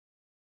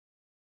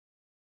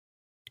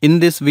In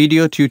this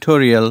video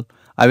tutorial,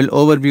 I will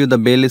overview the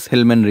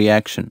Baylis-Hillman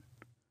reaction.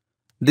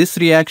 This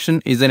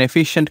reaction is an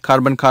efficient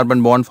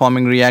carbon-carbon bond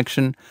forming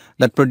reaction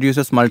that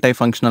produces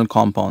multifunctional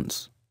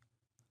compounds.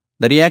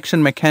 The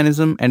reaction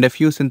mechanism and a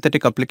few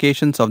synthetic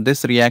applications of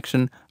this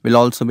reaction will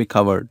also be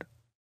covered.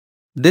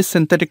 This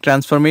synthetic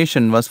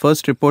transformation was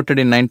first reported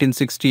in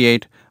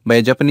 1968 by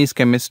a Japanese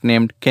chemist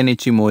named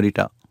Kenichi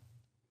Morita.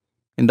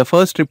 In the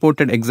first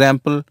reported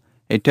example,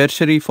 a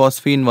tertiary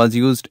phosphine was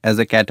used as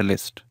a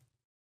catalyst.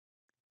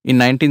 In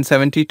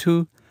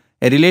 1972,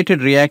 a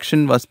related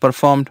reaction was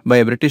performed by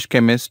a British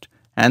chemist,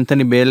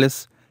 Anthony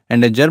Baylis,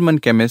 and a German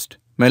chemist,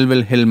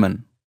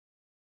 Baylis-Hillman.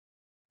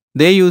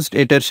 They used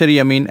a tertiary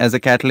amine as a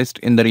catalyst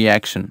in the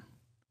reaction.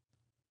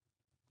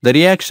 The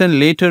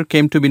reaction later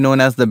came to be known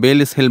as the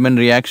Baylis-Hillman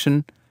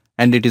reaction,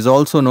 and it is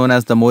also known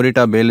as the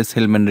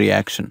Morita-Baylis-Hillman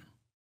reaction.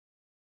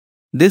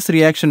 This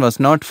reaction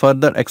was not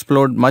further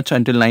explored much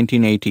until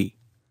 1980.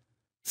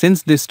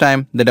 Since this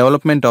time, the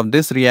development of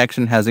this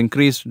reaction has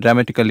increased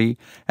dramatically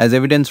as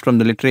evidenced from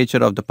the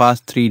literature of the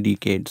past 3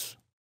 decades.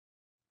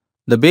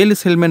 The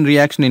Baylis-Hillman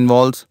reaction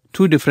involves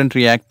 2 different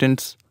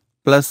reactants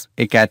plus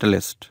a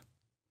catalyst.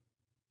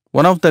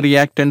 One of the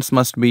reactants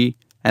must be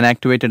an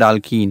activated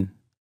alkene.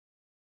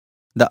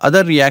 The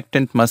other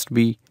reactant must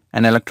be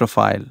an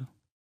electrophile.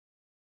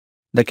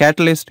 The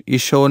catalyst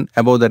is shown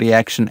above the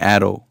reaction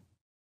arrow.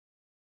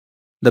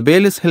 The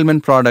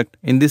Baylis-Hillman product,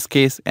 in this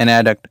case an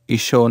adduct,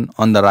 is shown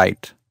on the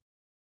right.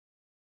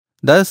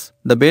 Thus,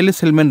 the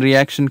Baylis-Hillman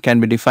reaction can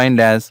be defined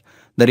as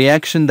the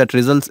reaction that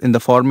results in the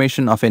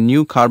formation of a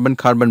new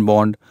carbon-carbon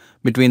bond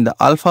between the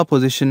alpha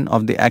position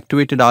of the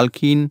activated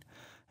alkene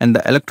and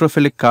the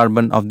electrophilic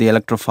carbon of the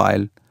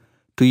electrophile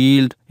to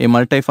yield a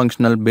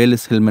multifunctional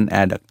Baylis-Hillman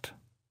adduct.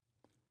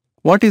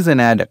 What is an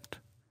adduct?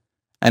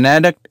 An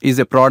adduct is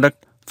a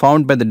product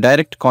formed by the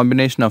direct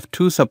combination of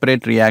 2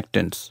 separate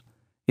reactants,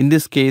 in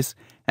this case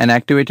an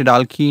activated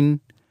alkene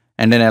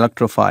and an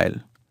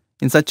electrophile,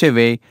 in such a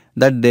way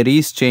that there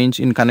is change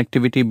in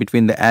connectivity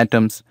between the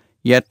atoms,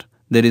 yet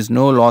there is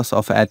no loss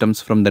of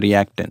atoms from the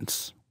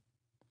reactants.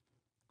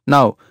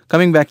 Now,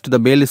 coming back to the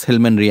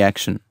Baylis-Hillman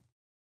reaction.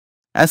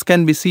 As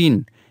can be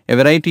seen, a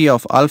variety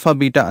of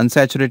alpha-beta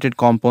unsaturated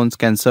compounds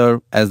can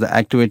serve as the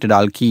activated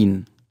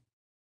alkene.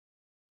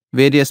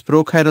 Various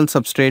prochiral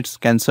substrates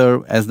can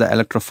serve as the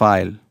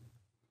electrophile,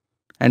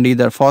 and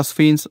either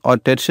phosphines or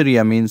tertiary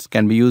amines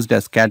can be used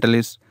as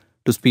catalysts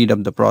to speed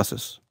up the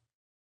process.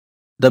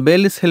 The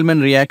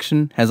Baylis-Hillman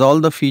reaction has all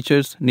the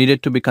features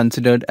needed to be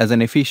considered as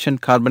an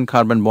efficient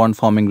carbon-carbon bond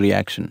forming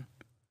reaction.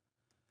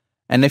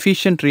 An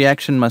efficient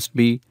reaction must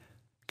be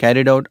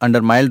carried out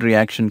under mild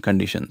reaction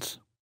conditions.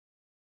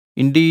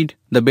 Indeed,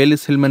 the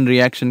Baylis-Hillman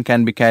reaction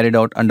can be carried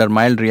out under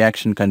mild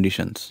reaction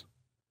conditions.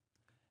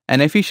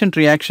 An efficient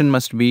reaction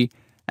must be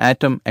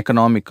atom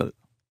economical.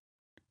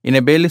 In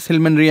a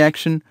Baylis-Hillman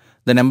reaction,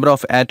 the number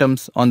of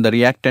atoms on the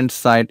reactant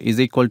side is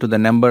equal to the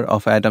number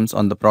of atoms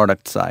on the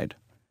product side.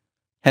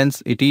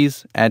 Hence, it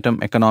is atom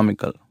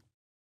economical.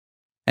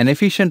 An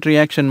efficient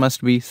reaction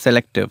must be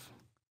selective.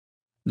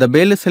 The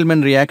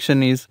Baylis-Hillman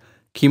reaction is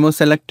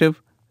chemoselective,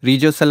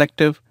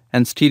 regioselective,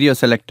 and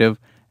stereoselective,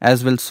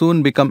 as will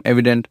soon become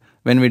evident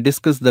when we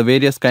discuss the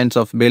various kinds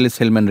of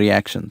Baylis-Hillman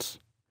reactions.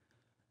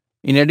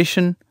 In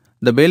addition,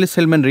 the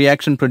Baylis-Hillman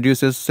reaction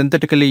produces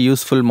synthetically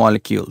useful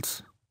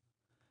molecules.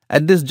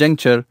 At this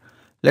juncture,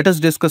 let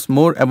us discuss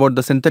more about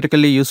the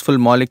synthetically useful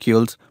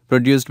molecules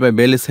produced by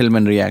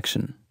Baylis-Hillman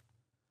reaction.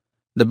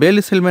 The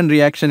Baylis-Hillman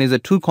reaction is a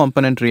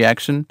 2-component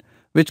reaction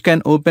which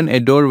can open a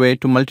doorway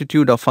to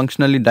multitude of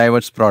functionally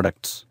diverse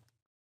products.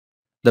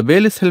 The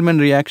Baylis-Hillman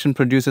reaction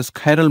produces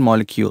chiral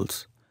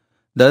molecules.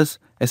 Thus,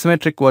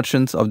 asymmetric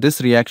versions of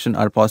this reaction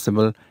are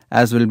possible,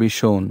 as will be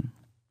shown.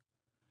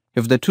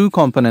 If the 2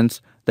 components,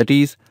 that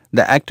is,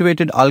 the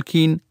activated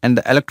alkene and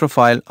the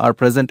electrophile, are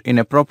present in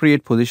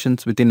appropriate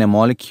positions within a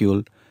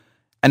molecule,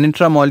 an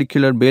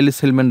intramolecular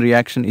Baylis-Hillman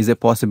reaction is a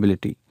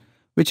possibility,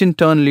 which in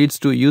turn leads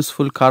to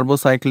useful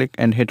carbocyclic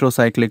and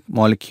heterocyclic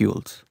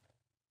molecules.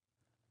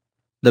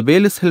 The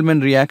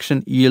Baylis-Hillman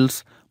reaction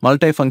yields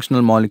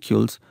multifunctional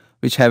molecules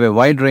which have a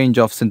wide range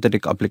of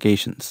synthetic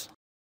applications.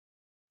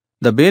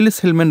 The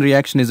Baylis-Hillman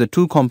reaction is a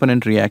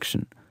 2-component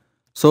reaction,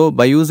 so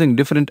by using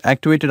different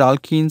activated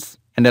alkenes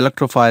and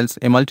electrophiles,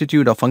 a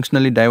multitude of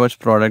functionally diverse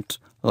products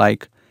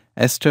like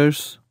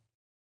esters,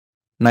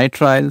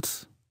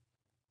 nitriles,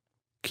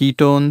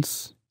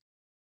 ketones,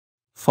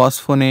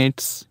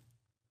 phosphonates,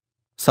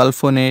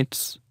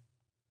 sulfonates,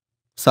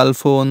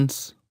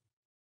 sulfones,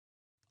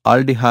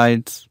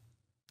 aldehydes,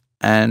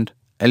 and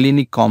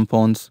allynic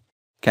compounds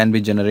can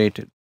be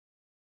generated.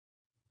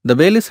 The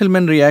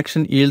Baylis-Hillman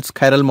reaction yields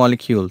chiral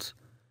molecules,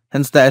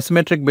 hence the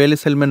asymmetric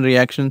Baylis-Hillman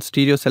reaction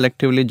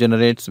stereoselectively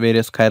generates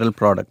various chiral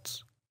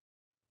products.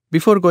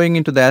 Before going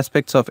into the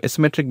aspects of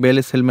asymmetric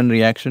Baylis-Hillman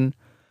reaction,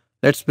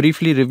 let's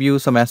briefly review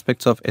some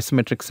aspects of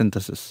asymmetric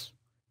synthesis.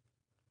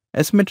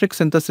 Asymmetric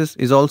synthesis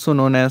is also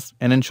known as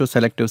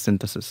enantioselective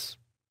synthesis.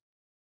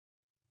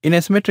 In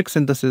asymmetric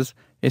synthesis,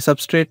 a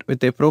substrate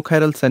with a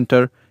prochiral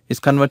center is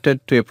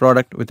converted to a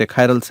product with a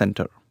chiral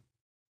center.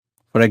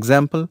 For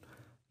example,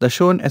 the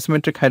shown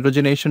asymmetric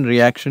hydrogenation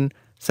reaction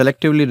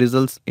selectively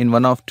results in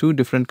one of two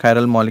different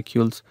chiral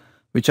molecules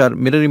which are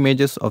mirror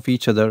images of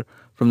each other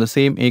from the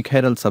same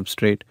achiral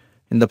substrate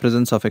in the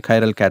presence of a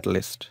chiral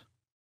catalyst.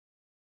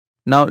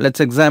 Now let's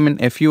examine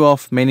a few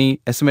of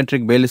many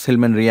asymmetric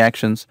Baylis-Hillman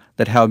reactions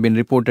that have been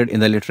reported in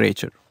the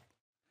literature.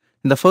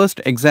 In the first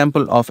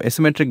example of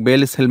asymmetric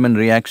Baylis-Hillman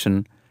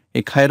reaction,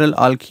 a chiral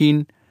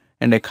alkene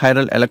and a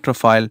chiral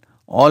electrophile,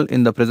 all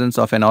in the presence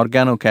of an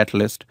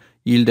organocatalyst,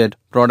 yielded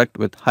product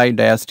with high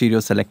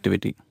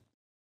diastereoselectivity.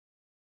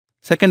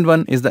 Second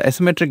one is the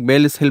asymmetric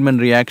Baylis-Hillman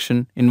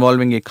reaction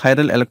involving a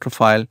chiral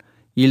electrophile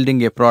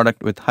yielding a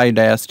product with high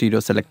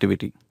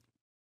diastereoselectivity.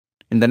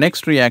 In the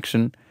next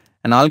reaction,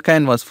 an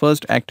alkyne was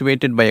first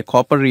activated by a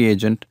copper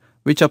reagent,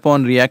 which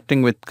upon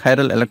reacting with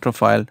chiral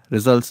electrophile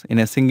results in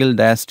a single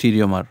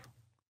diastereomer.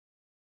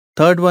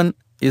 Third one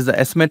is the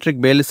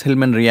asymmetric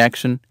Baylis-Hillman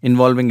reaction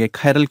involving a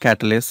chiral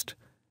catalyst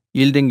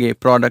yielding a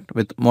product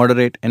with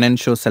moderate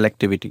enantiomer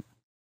selectivity.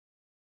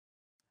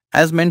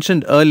 As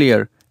mentioned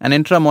earlier, an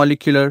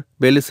intramolecular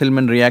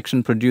Baylis-Hillman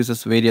reaction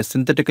produces various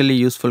synthetically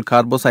useful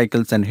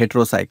carbocycles and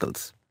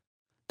heterocycles.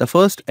 The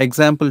first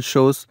example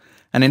shows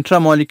an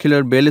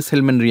intramolecular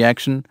Baylis-Hillman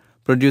reaction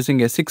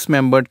producing a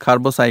 6-membered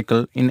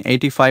carbocycle in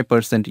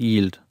 85%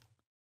 yield.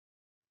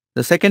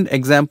 The second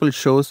example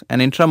shows an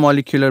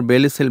intramolecular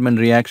Baylis-Hillman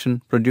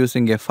reaction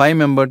producing a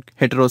 5-membered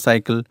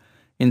heterocycle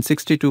in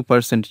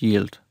 62%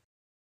 yield.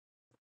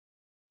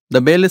 The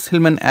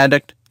Baylis-Hillman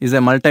adduct is a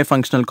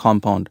multifunctional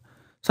compound.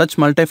 Such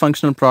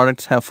multifunctional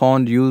products have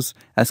found use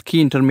as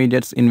key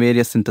intermediates in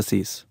various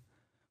syntheses.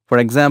 For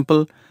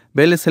example,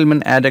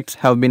 Baylis-Hillman adducts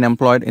have been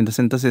employed in the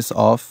synthesis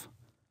of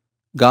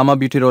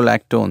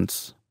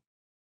gamma-butyrolactones,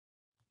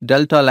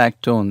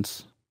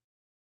 delta-lactones,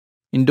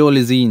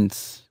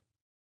 indolysines,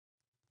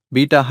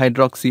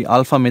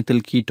 beta-hydroxy-alpha-methyl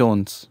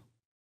ketones,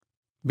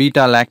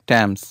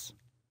 beta-lactams,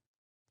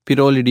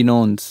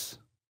 pyrrolidinones,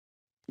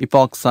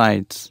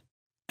 epoxides,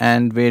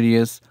 and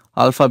various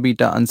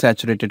alpha-beta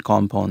unsaturated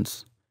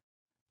compounds.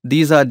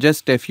 These are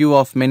just a few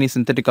of many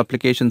synthetic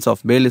applications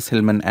of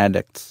Baylis-Hillman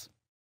adducts.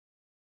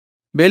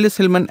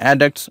 Baylis-Hillman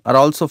adducts are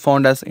also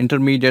found as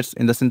intermediates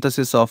in the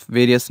synthesis of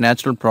various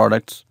natural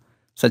products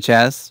such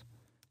as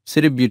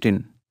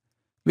siributene,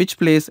 which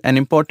plays an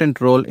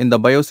important role in the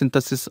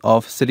biosynthesis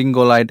of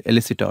syringolide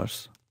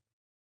elicitors,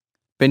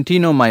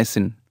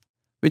 pentenomycin,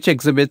 which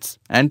exhibits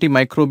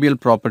antimicrobial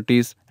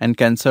properties and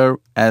can serve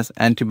as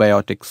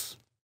antibiotics,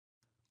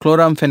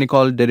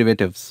 chloramphenicol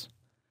derivatives,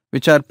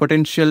 which are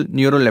potential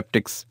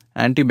neuroleptics,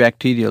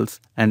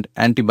 antibacterials, and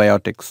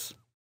antibiotics.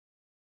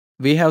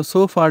 We have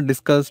so far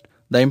discussed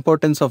the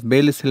importance of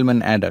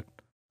Baylis-Hillman adduct.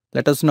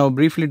 Let us now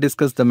briefly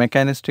discuss the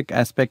mechanistic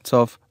aspects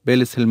of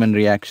Baylis-Hillman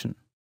reaction.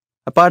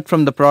 Apart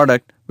from the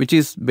product, which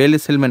is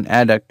Baylis-Hillman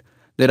adduct,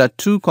 there are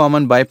two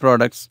common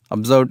byproducts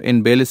observed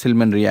in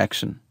Baylis-Hillman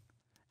reaction,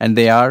 and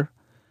they are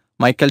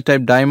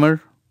Michael-type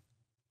dimer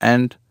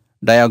and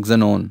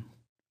dioxanone.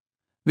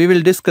 We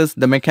will discuss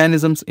the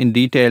mechanisms in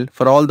detail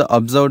for all the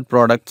observed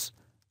products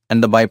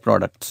and the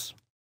byproducts.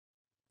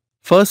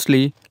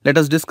 Firstly, let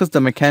us discuss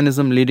the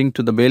mechanism leading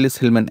to the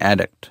Baylis-Hillman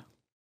adduct.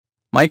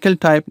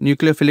 Michael-type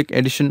nucleophilic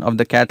addition of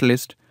the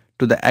catalyst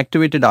to the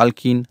activated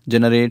alkene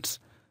generates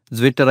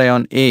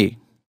zwitterion A,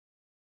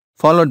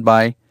 followed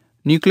by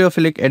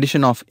nucleophilic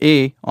addition of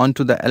A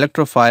onto the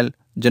electrophile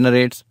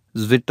generates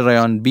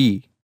zwitterion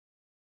B.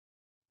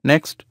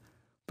 Next,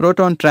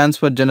 proton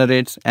transfer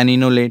generates an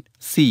enolate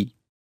C.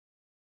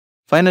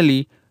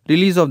 Finally,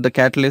 release of the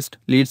catalyst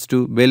leads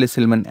to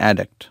Baylis-Hillman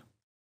adduct.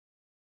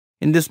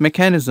 In this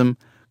mechanism,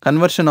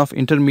 conversion of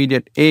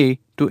intermediate A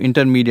to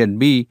intermediate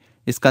B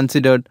is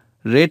considered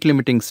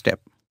rate-limiting step,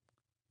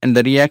 and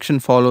the reaction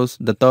follows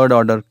the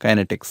third-order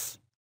kinetics.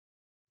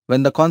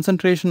 When the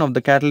concentration of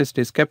the catalyst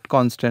is kept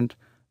constant,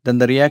 then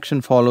the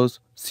reaction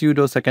follows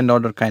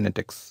pseudo-second-order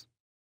kinetics.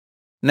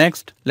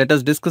 Next, let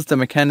us discuss the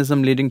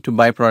mechanism leading to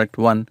byproduct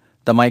 1,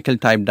 the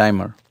Michael-type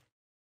dimer.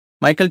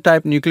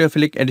 Michael-type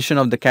nucleophilic addition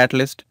of the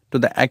catalyst to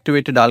the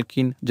activated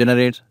alkene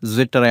generates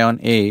zwitterion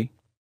A,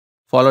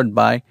 followed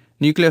by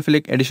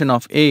nucleophilic addition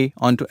of A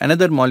onto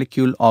another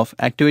molecule of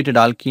activated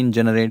alkene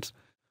generates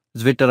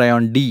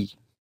zwitterion D.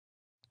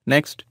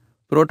 Next,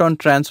 proton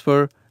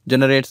transfer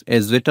generates a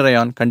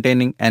zwitterion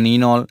containing an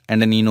enol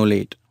and an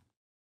enolate.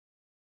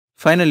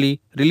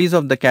 Finally, release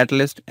of the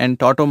catalyst and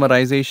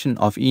tautomerization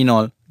of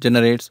enol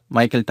generates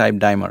Michael-type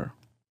dimer.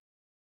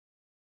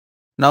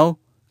 Now,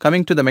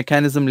 coming to the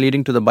mechanism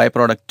leading to the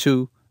byproduct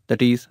 2,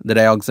 that is the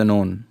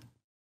dioxanone.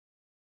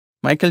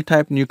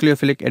 Michael-type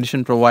nucleophilic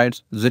addition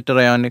provides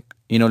zwitterionic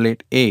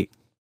enolate A.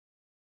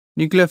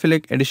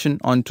 Nucleophilic addition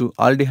onto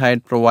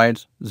aldehyde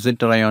provides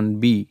zwitterion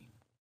B.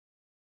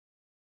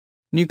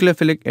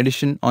 Nucleophilic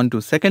addition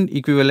onto second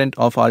equivalent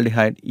of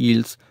aldehyde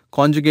yields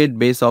conjugate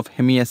base of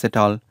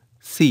hemiacetal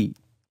C.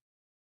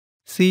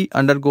 C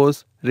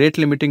undergoes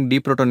rate-limiting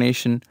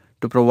deprotonation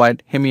to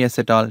provide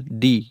hemiacetal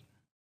D.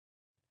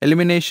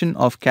 Elimination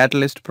of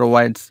catalyst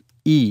provides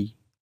E.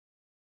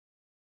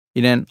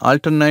 In an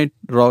alternate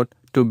route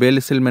to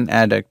Baylis-Hillman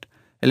adduct,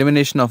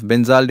 elimination of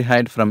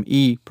benzaldehyde from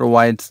E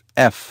provides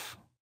F.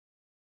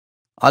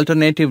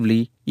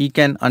 Alternatively, E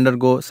can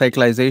undergo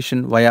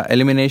cyclization via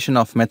elimination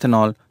of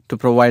methanol to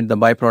provide the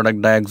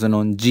byproduct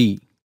dioxanone G.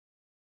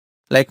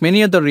 Like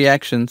many other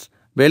reactions,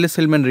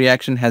 Baylis-Hillman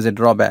reaction has a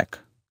drawback.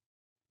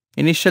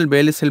 Initial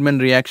Baylis-Hillman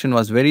reaction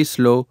was very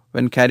slow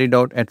when carried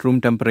out at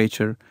room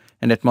temperature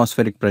and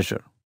atmospheric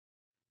pressure,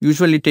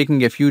 usually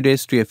taking a few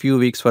days to a few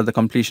weeks for the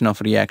completion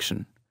of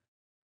reaction.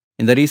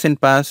 In the recent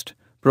past,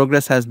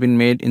 progress has been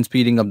made in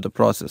speeding up the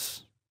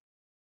process.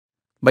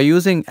 By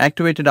using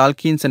activated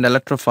alkenes and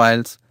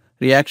electrophiles,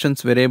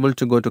 reactions were able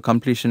to go to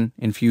completion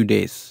in few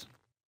days.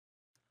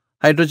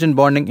 Hydrogen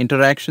bonding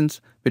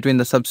interactions between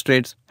the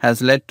substrates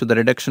has led to the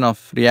reduction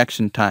of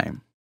reaction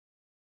time.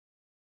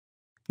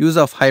 Use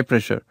of high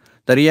pressure.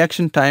 The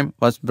reaction time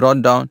was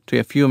brought down to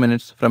a few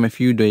minutes from a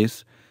few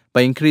days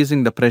by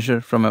increasing the pressure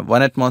from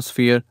 1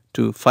 atmosphere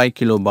to 5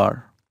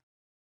 kilobar.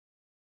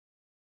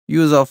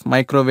 Use of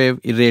microwave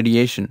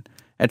irradiation.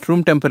 At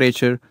room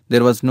temperature,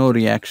 there was no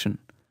reaction,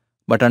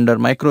 but under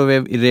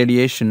microwave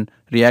irradiation,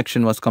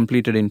 reaction was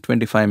completed in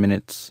 25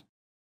 minutes.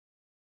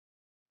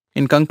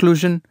 In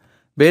conclusion,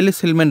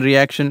 Baylis-Hillman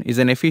reaction is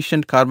an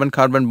efficient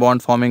carbon-carbon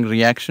bond forming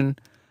reaction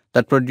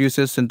that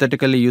produces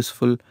synthetically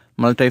useful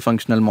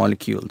multifunctional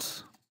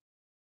molecules.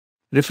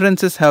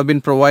 References have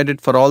been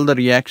provided for all the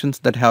reactions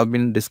that have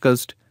been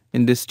discussed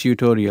in this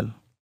tutorial.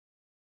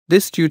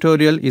 This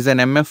tutorial is an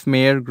M.F.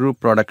 Mayer Group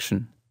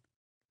production.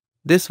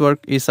 This work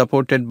is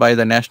supported by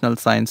the National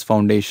Science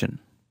Foundation.